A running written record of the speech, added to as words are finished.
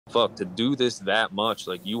fuck, to do this that much,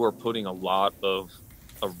 like you are putting a lot of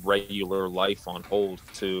a regular life on hold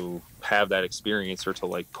to have that experience or to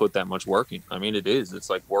like put that much work in. I mean, it's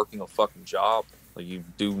like working a fucking job. Like you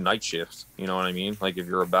do night shifts, you know what I mean? Like if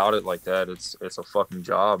you're about it like that, it's a fucking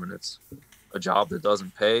job, and it's a job that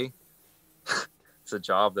doesn't pay. It's a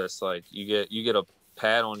job that's like you get a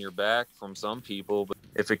pat on your back from some people, but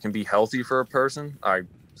if it can be healthy for a person, I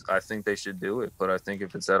think they should do it. But I think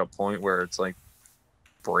if it's at a point where it's like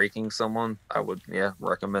breaking someone, I would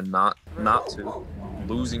recommend not to.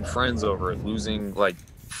 Losing friends over it, losing like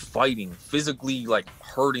fighting, physically like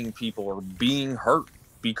hurting people or being hurt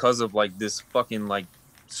because of like this fucking like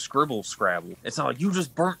scribble scrabble. It's not like you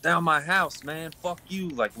just burnt down my house, man. Fuck you.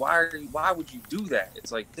 Like why would you do that?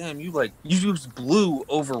 It's like, damn, you use blue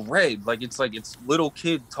over red. Like it's little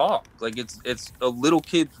kid talk. Like it's a little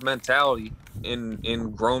kid's mentality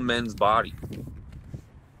in grown men's body.